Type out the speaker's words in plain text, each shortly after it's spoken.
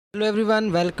Hello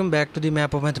everyone, welcome back to the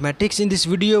map of mathematics. In this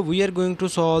video we are going to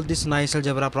solve this nice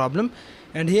algebra problem,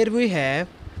 and here we have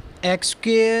x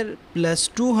square plus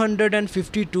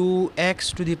 252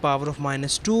 x to the power of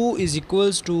minus 2 is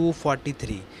equals to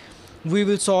 43. We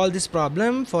will solve this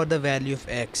problem for the value of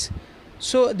x.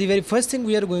 So the very first thing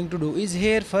we are going to do is,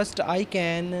 here first I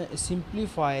can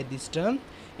simplify this term,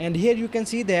 and here you can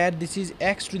see that this is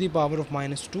x to the power of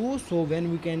minus 2. So when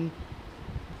we can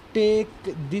take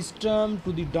this term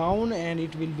to the down, and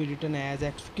it will be written as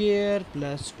x square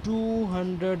plus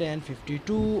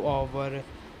 252 over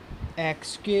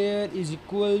x square is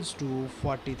equals to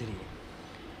 43.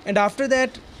 And after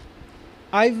that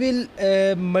I will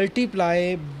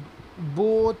multiply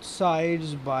both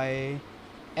sides by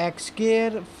x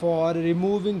square for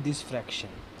removing this fraction.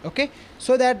 Okay,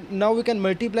 so that now we can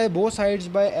multiply both sides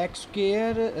by x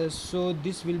square, so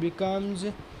this will becomes,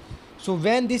 so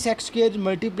when this x square is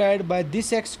multiplied by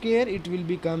this x square, it will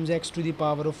becomes x to the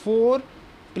power of 4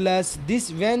 plus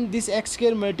this, when this x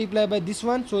square multiplied by this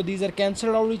one, so these are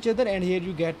cancelled out each other, and here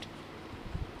you get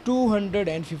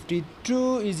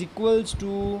 252 is equals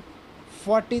to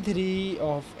 43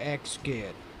 of x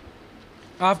square.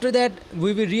 After that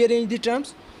we will rearrange the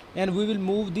terms, and we will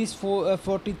move this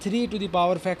 43 to the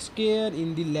power of x square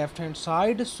in the left hand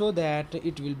side, so that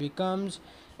it will becomes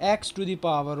x to the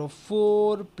power of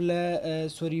 4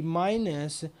 plus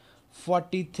minus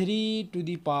 43 to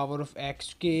the power of x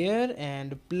square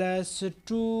and plus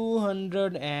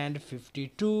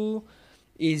 252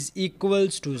 is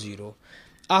equals to 0.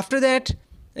 After that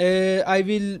I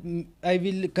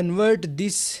will convert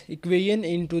this equation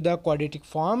into the quadratic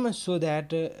form, so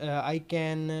that I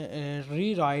can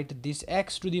rewrite this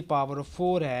x to the power of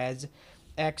 4 as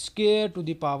x square to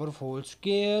the power of whole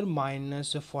square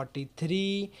minus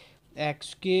 43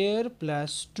 x square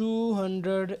plus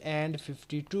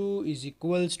 252 is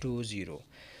equals to 0.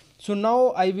 So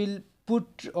now I will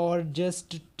put, or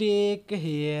just take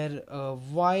here,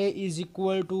 y is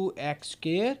equal to x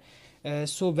square.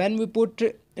 So when we put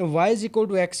y is equal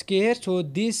to x square, so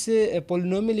this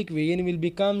polynomial equation will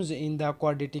becomes in the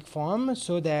quadratic form,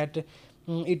 so that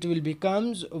it will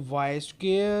becomes y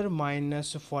square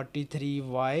minus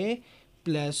 43y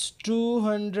plus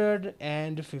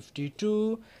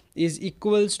 252 is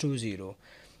equals to 0.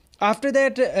 After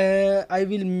that I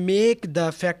will make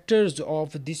the factors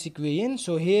of this equation.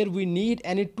 So here we need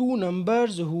any two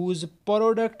numbers whose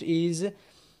product is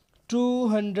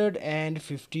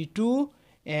 252,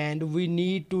 and we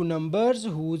need two numbers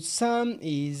whose sum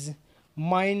is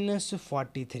minus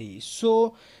 43.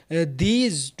 So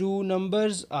these two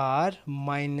numbers are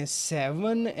minus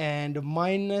 7 and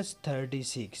minus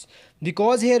 36,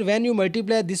 because here when you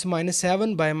multiply this minus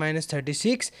 7 by minus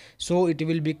 36, so it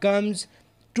will becomes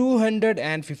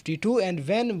 252, and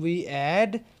when we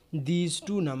add these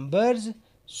two numbers,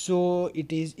 so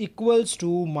it is equals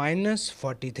to minus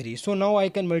 43. So now I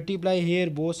can multiply here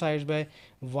both sides by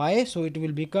y, so it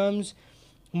will becomes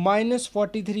minus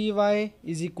 43y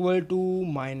is equal to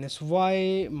minus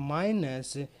y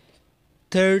minus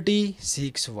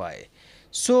 36y.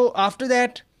 So after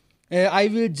that I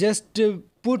will just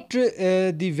put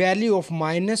the value of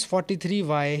minus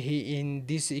 43y in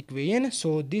this equation.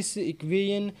 So this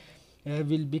equation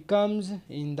will becomes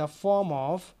in the form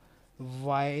of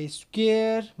y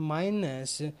square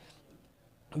minus,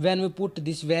 when we put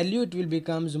this value, it will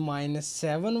becomes minus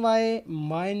 7y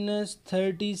minus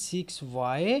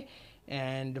 36y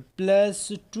and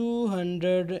plus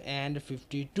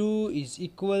 252 is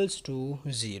equals to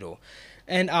 0.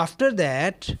 And after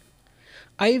that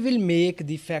I will make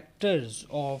the factors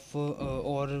of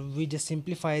or we just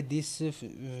simplify this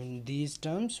these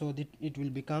terms, so that it will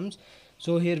becomes,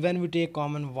 so here when we take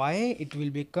common y, it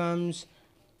will becomes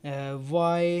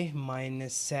y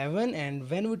minus 7, and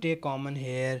when we take common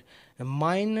here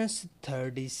minus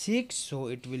 36, so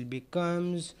it will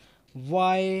becomes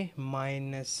y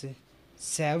minus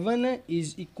 7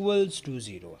 is equals to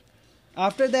 0.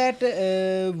 After that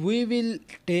we will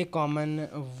take common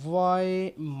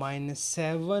y minus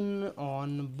 7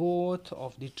 on both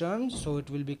of the terms, so it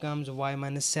will becomes y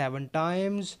minus 7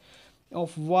 times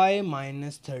of y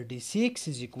minus 36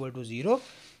 is equal to 0.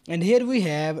 And here we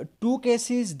have two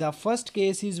cases. The first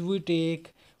case is we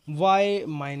take y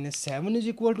minus 7 is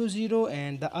equal to 0,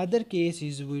 and the other case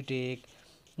is we take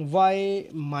y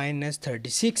minus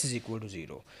 36 is equal to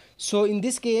 0. So in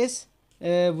this case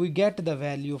we get the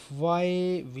value of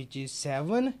y, which is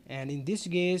 7, and in this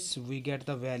case we get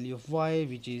the value of y,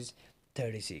 which is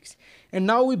 36. And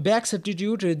now we back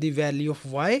substitute the value of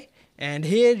y, and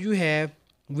here you have,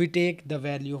 we take the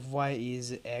value of y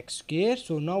is x square,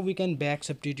 so now we can back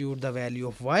substitute the value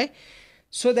of y.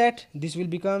 so that this will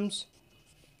becomes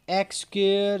x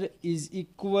square is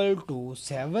equal to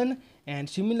 7, and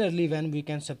similarly when we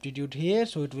can substitute here,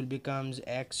 so it will becomes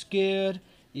x square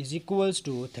is equals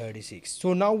to 36.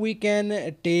 So now we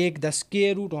can take the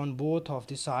square root on both of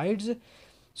the sides,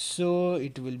 so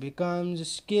it will becomes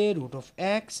square root of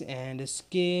x and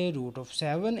square root of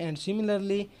 7, and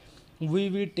similarly we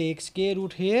will take square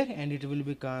root here and it will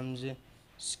becomes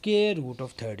square root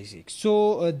of 36.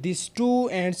 So these 2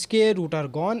 and square root are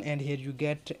gone, and here you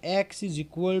get x is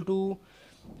equal to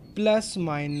plus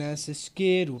minus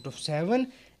square root of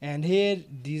 7, and here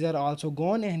these are also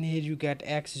gone, and here you get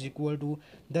x is equal to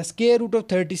the square root of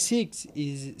 36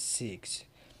 is 6,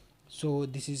 so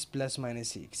this is plus minus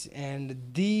 6, and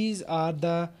these are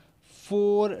the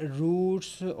 4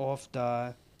 roots of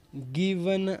the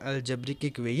given algebraic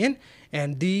equation,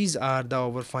 and these are the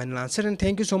our final answer. And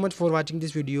thank you so much for watching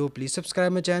this video. Please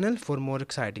subscribe my channel for more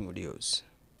exciting videos.